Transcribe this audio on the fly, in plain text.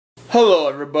Hello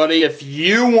everybody, if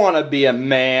you want to be a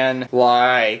man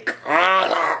like...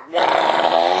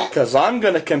 Because I'm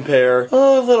going to compare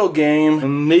a little game,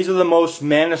 and these are the most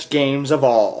manest games of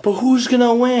all. But who's going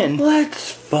to win?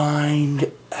 Let's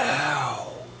find out.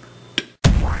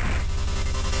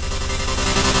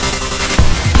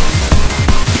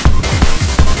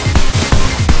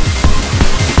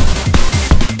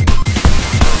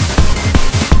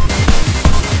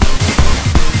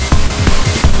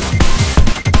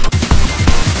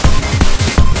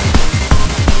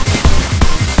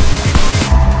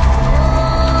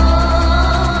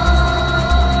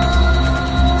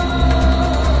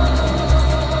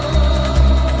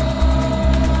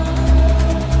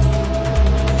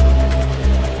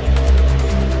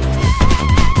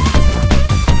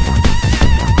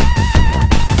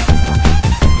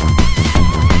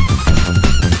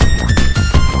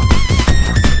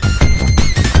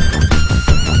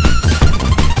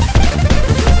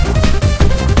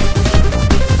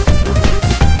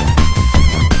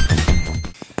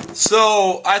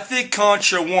 So, I think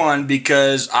Contra won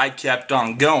because I kept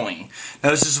on going. Now,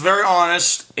 this is very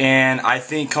honest, and I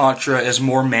think Contra is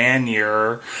more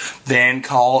manlier than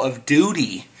Call of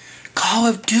Duty. Call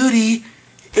of Duty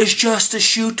is just a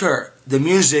shooter. The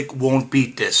music won't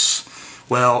beat this.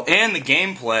 Well, and the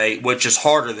gameplay, which is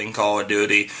harder than Call of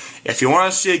Duty. If you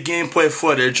want to see a gameplay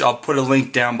footage, I'll put a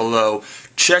link down below.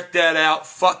 Check that out.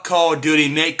 Fuck Call of Duty.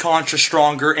 Make Contra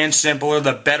stronger and simpler.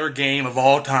 The better game of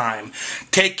all time.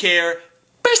 Take care.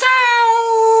 Peace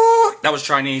out! That was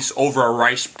Chinese over a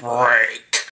rice break.